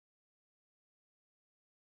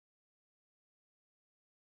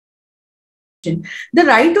The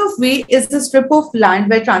right of way is the strip of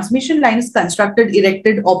land where transmission line is constructed,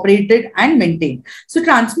 erected, operated, and maintained. So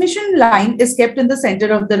transmission line is kept in the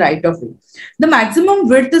center of the right of way. The maximum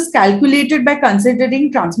width is calculated by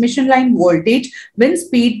considering transmission line voltage, wind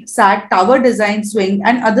speed, sag, tower design, swing,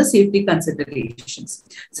 and other safety considerations.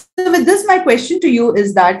 So with this, my question to you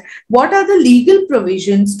is that what are the legal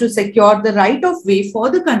provisions to secure the right of way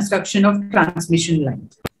for the construction of transmission line?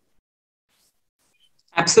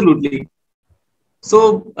 Absolutely.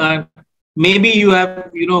 So maybe you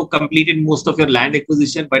have completed most of your land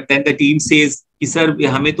acquisition, but then the team says कि sir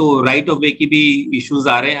हमें तो right of way की भी issues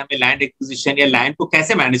आ रहे हैं, हमें land acquisition या land को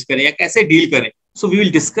कैसे manage करें या कैसे deal करें. So we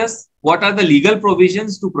will discuss what are the legal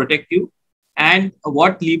provisions to protect you and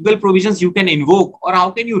what legal provisions you can invoke or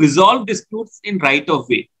how can you resolve disputes in right of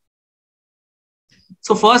way.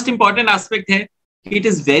 So first important aspect है, it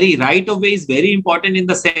is right of way is very important in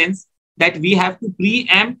the sense that we have to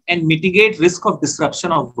preempt and mitigate risk of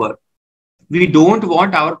disruption of work. We don't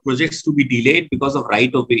want our projects to be delayed because of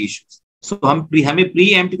right of way issues. So हमें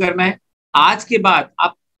preempt करना है. आज के बाद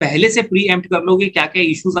आप पहले से preempt कर लोगे क्या क्या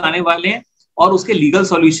issues आने वाले हैं और उसके legal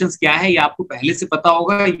solutions क्या है, ये आपको पहले से पता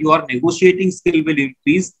होगा. Your negotiating skill will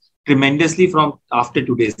increase tremendously from after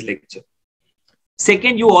today's lecture.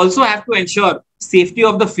 Second, you also have to ensure safety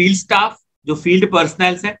of the field staff, जो field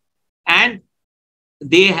personnel हैं, and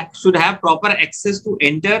they should have proper access to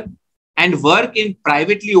enter and work in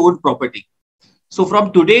privately owned property. So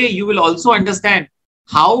from today, you will also understand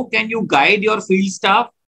how can you guide your field staff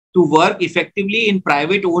to work effectively in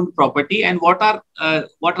private owned property and what are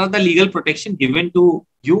the legal protection given to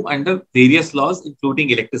you under various laws, including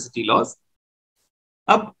electricity laws.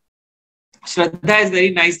 Ab, Shraddha has very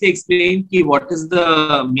nicely explained what is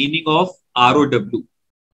the meaning of ROW.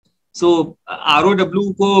 So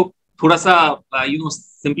ROW को थोड़ा सा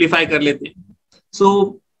simplify कर लेते हैं.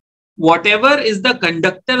 So whatever is the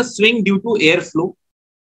conductor swing due to airflow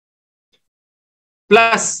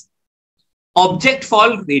plus object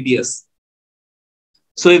fall radius.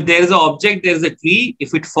 So if there is an object, there is a tree.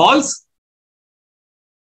 If it falls,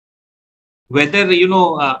 whether it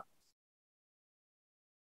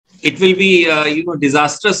will be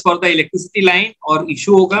disastrous for the electricity line or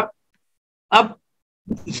issue होगा. अब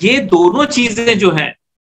ये दोनों चीजें जो हैं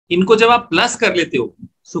इनको जब आप प्लस कर लेते हो,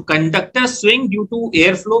 सो conductor swing due to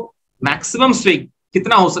air flow, maximum swing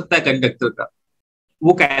कितना हो सकता है कंडक्टर का,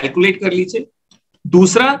 वो कैलकुलेट कर लीजिए.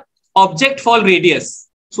 दूसरा, object fall radius.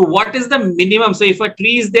 So what is the minimum? So if a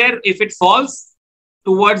tree is there, if it falls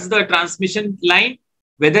towards the transmission line,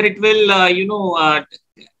 whether it will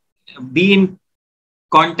be in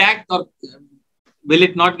contact और will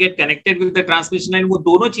it not get connected with the transmission line, वो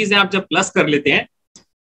दोनों चीजें आप जब plus कर लेते हैं,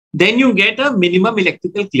 then you get a minimum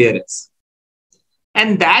electrical clearance.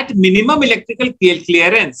 And that minimum electrical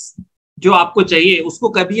clearance जो आपको चाहिए, उसको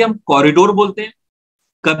कभी हम कॉरिडोर बोलते हैं,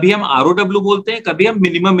 कभी हम ROW बोलते हैं, कभी हम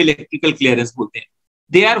minimum electrical clearance बोलते हैं.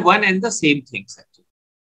 They are one and the same things actually.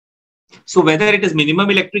 So whether it is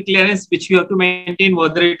minimum electric clearance which you have to maintain,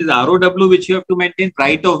 whether it is ROW which you have to maintain,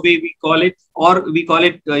 right of way we call it, or we call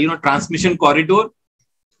it transmission corridor,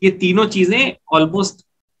 ये तीनों चीजें almost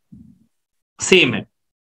same है.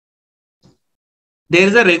 There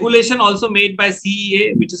is a regulation also made by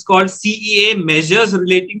CEA, which is called CEA Measures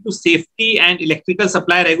Relating to Safety and Electrical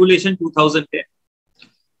Supply Regulation 2010,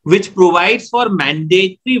 which provides for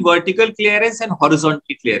mandatory vertical clearance and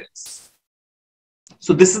horizontal clearance.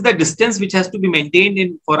 So this is the distance which has to be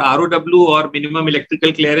maintained for ROW or minimum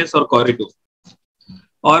electrical clearance or corridor.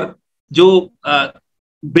 और जो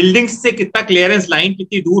buildings से कितना clearance line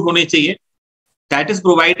कितनी दूर होने चाहिए, that is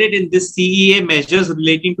provided in this CEA Measures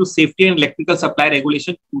Relating to Safety and Electrical Supply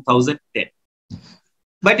Regulation 2010.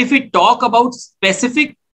 But if we talk about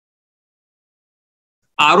specific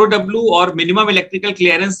ROW or minimum electrical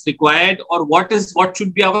clearance required, or what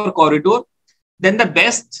should be our corridor, then the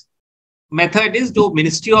best method is जो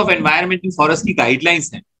Ministry of Environment and Forest की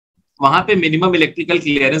guidelines हैं, वहां पे minimum electrical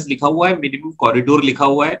clearance लिखा हुआ है, minimum corridor लिखा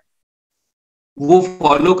हुआ है, वो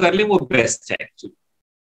follow कर ले, वो best है actually.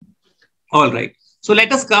 All right. So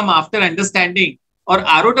let us come after understanding. और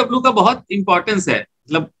ROW का बहुत importance है.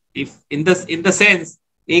 मतलब if in the sense,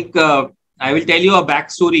 I will tell you a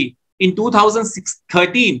back story. In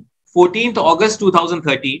 2013, 14th August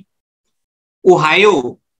 2013,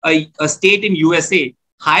 Ohio, a state in USA,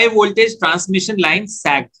 high voltage transmission line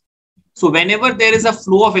sagged. So whenever there is a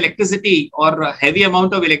flow of electricity or a heavy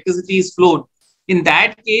amount of electricity is flown, in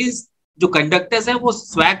that case, जो conductors हैं वो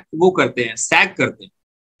sag करते हैं.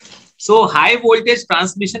 So high voltage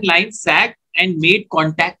transmission line sagged and made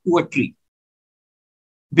contact to a tree.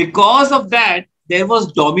 Because of that, there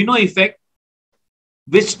was domino effect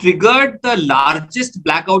which triggered the largest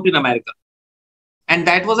blackout in America. And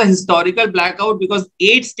that was a historical blackout because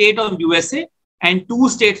 8 states of USA and 2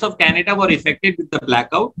 states of Canada were affected with the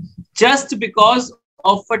blackout just because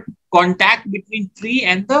of a contact between tree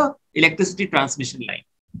and the electricity transmission line.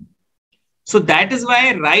 So that is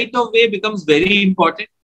why right of way becomes very important,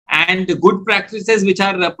 and the good practices which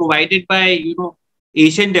are provided by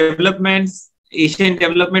Asian Development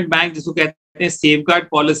Bank, जिसको कहते हैं safeguard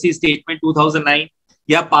policy statement 2009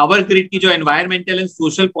 या power grid की जो environmental and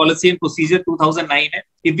social policy and procedure 2009 है,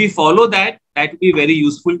 if we follow that, that will be very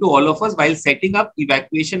useful to all of us while setting up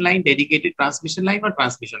evacuation line, dedicated transmission line or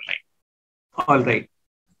transmission line. All right.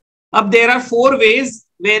 Up there are 4 ways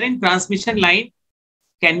wherein transmission line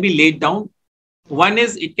can be laid down. One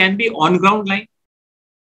is it can be on ground line,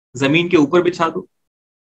 जमीन के ऊपर बिछा दो.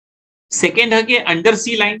 Second है कि under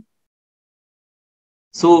sea line,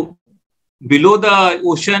 so below the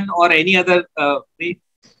ocean or any other way.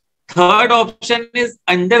 Third option is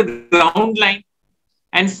underground line,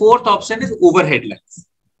 and fourth option is overhead lines.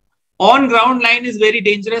 On ground line is very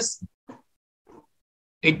dangerous.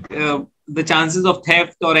 The chances of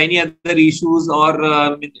theft or any other issues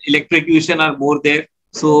or electrocution are more there.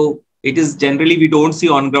 So it is generally we don't see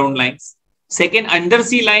on ground lines. Second,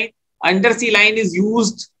 undersea line. Undersea line is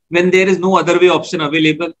used when there is no other way option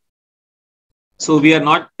available. So we are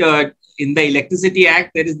not in the Electricity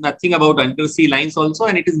Act. There is nothing about undersea lines also,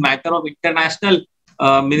 and it is matter of international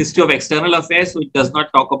Ministry of External Affairs. So it does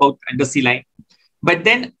not talk about undersea line. But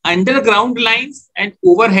then underground lines and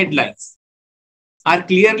overhead lines are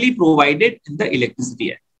clearly provided in the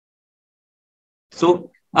Electricity Act.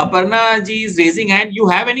 So Aparna ji is raising hand. You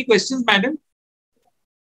have any questions, madam?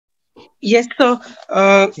 Yes, sir.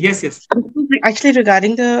 Yes. Actually,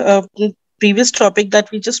 regarding the previous topic that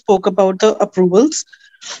we just spoke about, the approvals,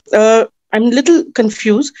 I'm a little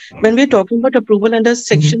confused when we're talking about approval under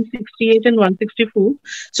Section 68 and 164.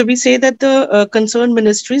 So we say that the concerned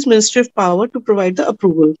Ministry of Power to provide the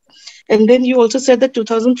approval. And then you also said that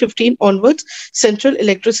 2015 onwards, Central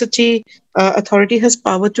Electricity Authority has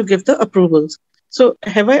power to give the approvals. So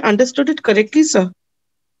have I understood it correctly, sir?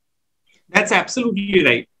 That's absolutely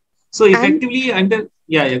right. So effectively under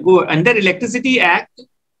Electricity Act,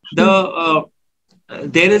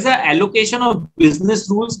 there is an allocation of business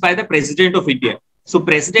rules by the President of India. So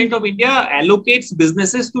President of India allocates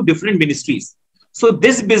businesses to different ministries. So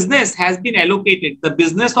this business has been allocated, the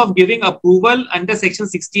business of giving approval under Section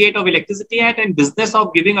 68 of Electricity Act and business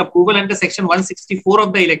of giving approval under Section 164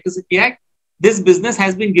 of the Electricity Act. This business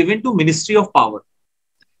has been given to Ministry of Power.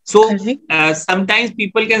 So sometimes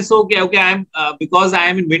people can say, okay, I'm because I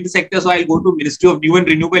am in wind sector, so I'll go to Ministry of New and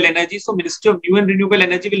Renewable Energy. So Ministry of New and Renewable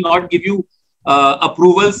Energy will not give you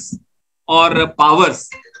approvals or powers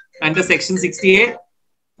under Section 68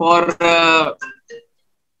 for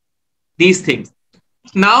these things.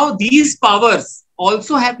 Now these powers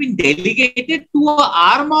also have been delegated to an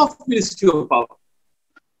arm of Ministry of Power.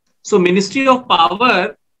 So Ministry of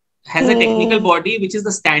Power has a technical body, which is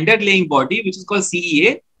the standard laying body, which is called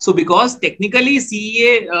CEA. So because technically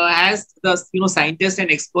CEA has the scientists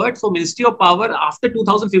and experts, so Ministry of Power after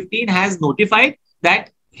 2015 has notified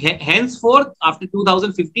that henceforth after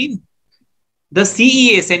 2015, the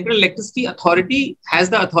CEA, Central Electricity Authority, has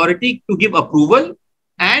the authority to give approval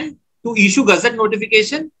and to issue gazette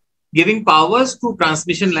notification giving powers to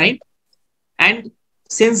transmission line. And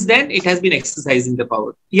since then, it has been exercising the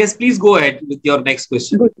power. Yes, please go ahead with your next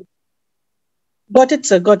question. Got it,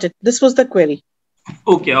 sir. Got it. This was the query.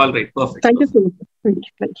 Okay, all right. Perfect. Thank you so much.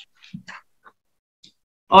 Thank you.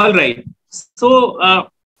 All right. So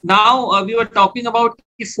now we were talking about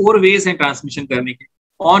 4 ways in transmission करने के.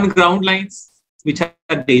 On ground lines, which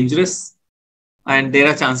are dangerous, and there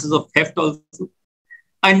are chances of theft also.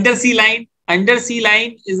 Undersea line. Undersea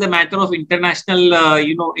line is a matter of international,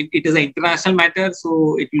 it is an international matter,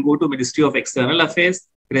 so it will go to Ministry of External Affairs,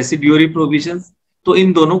 residuary provisions. तो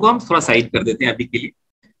इन दोनों को हम थोड़ा side कर देते हैं अभी के लिए.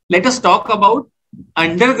 Let us talk about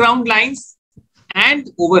underground lines and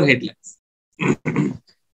overhead lines.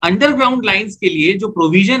 Underground lines के लिए जो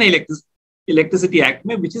provision है Electricity Act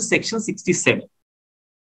में, which is Section 67.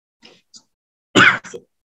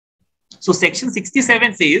 So Section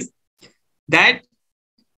 67 says that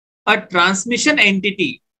a transmission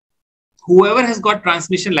entity, whoever has got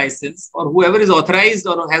transmission license or whoever is authorized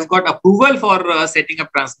or has got approval for setting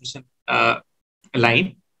up transmission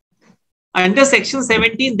line, under Section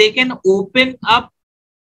 17, they can open up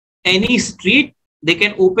any street, they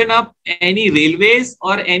can open up any railways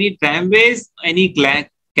or any tramways, any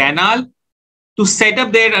canal to set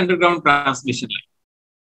up their underground transmission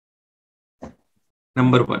line.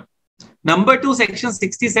 Number 1. Number 2, Section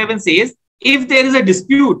 67 says If there is a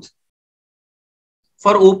dispute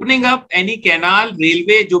for opening up any canal,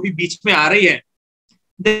 railway जो भी बीच में आ रही है,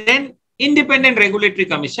 then independent regulatory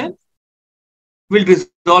commission will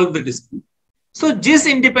resolve the dispute. So जिस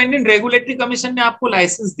independent regulatory commission ने आपको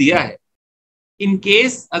license दिया है, in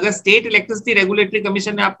case अगर state electricity regulatory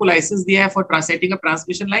commission ने आपको license दिया है for setting up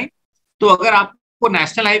transmission line, तो अगर आपको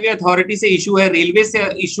national highway authority से issue है, railway से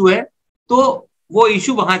issue है, तो वो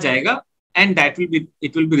issue वहां जाएगा and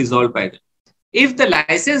it will be resolved by them. If the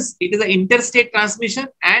license, it is an interstate transmission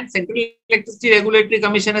and Central Electricity Regulatory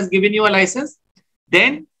Commission has given you a license,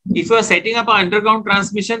 then if you are setting up an underground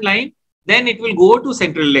transmission line, then it will go to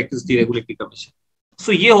Central Electricity Regulatory Commission.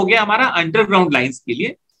 So ये हो गया हमारा underground lines के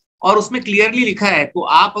लिए, और उसमें clearly लिखा है, तो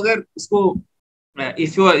आप अगर उसको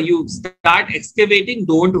if you start excavating,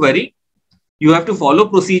 don't worry, you have to follow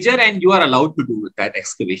procedure and you are allowed to do that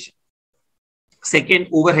excavation. Second,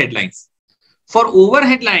 overhead lines. For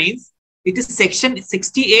overhead lines, it is section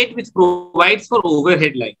 68 which provides for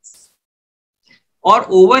overhead lines. और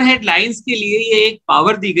overhead lines के लिए ये एक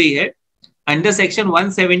power दी गई है under section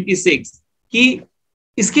 176 कि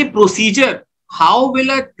इसके procedure, how will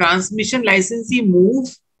a transmission licensee move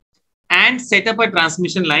and set up a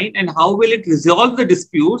transmission line and how will it resolve the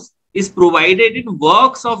disputes is provided in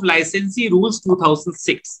Works of Licensee Rules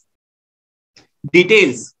 2006.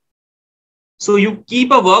 Details. So you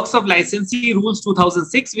keep a Works of Licensee Rules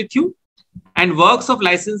 2006 with you, and Works of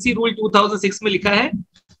Licensee Rule 2006 में लिखा है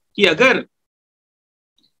कि अगर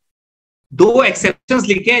दो exceptions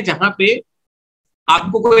लिखे हैं जहां पे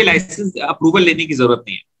आपको कोई लाइसेंस अप्रूवल लेने की जरूरत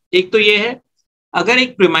नहीं है। एक तो ये है, अगर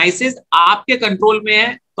एक प्रीमाइसेस आपके कंट्रोल में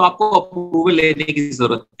है तो आपको अप्रूवल लेने की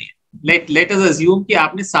जरूरत नहीं है। लेट अस अज्यूम कि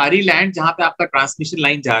आपने सारी लैंड जहां पे आपका ट्रांसमिशन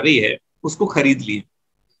लाइन जा रही है उसको खरीद ली,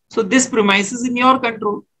 so this premises in your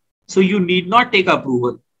control, so you need not take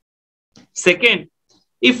approval. Second,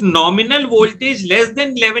 if nominal voltage less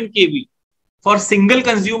than 11 kV for single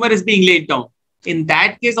consumer is being laid down, in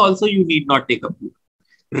that case also you need not take approval.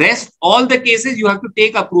 Rest all the cases you have to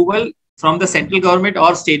take approval from the central government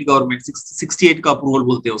or state government. 68 का approval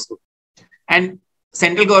बोलते हैं उसको, and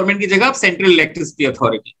central government की जगह आप central electricity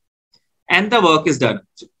authority, and the work is done.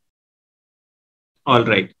 All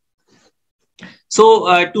right. So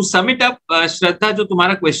to sum it up, Shraddha, जो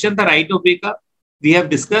तुम्हारा question था right of way का, we have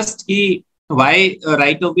discussed कि why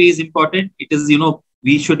right of way is important. It is,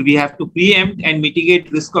 we have to preempt and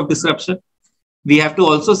mitigate risk of disruption. We have to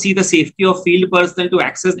also see the safety of field personnel to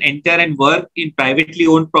access, enter and work in privately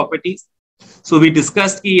owned properties. So we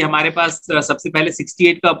discussed कि हमारे पास सबसे पहले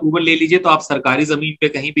 68 का approval ले लीजिए तो आप सरकारी जमीन पे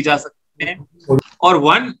कहीं भी जा सकते हैं, और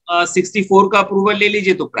 164 का अप्रूवल ले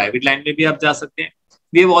लीजिए तो प्राइवेट लैंड में भी आप जा सकते हैं।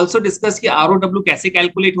 We have also discussed कि ROW कैसे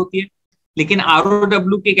कैलकुलेट होती है, लेकिन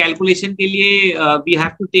ROW के कैलकुलेशन के लिए we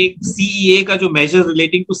have to take CEA का जो measure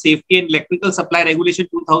relating to safety and electrical supply regulation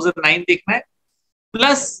 2009 देखना है,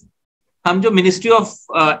 प्लस हम जो मिनिस्ट्री ऑफ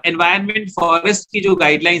एनवायरनमेंट फॉरेस्ट की जो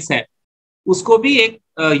गाइडलाइंस है उसको भी एक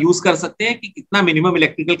यूज कर सकते हैं कि कितना मिनिमम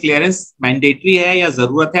इलेक्ट्रिकल क्लियरेंस मैंडेटरी है या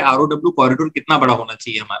जरूरत है, ROW कॉरिडोर कितना बड़ा होना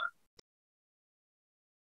चाहिए हमारा।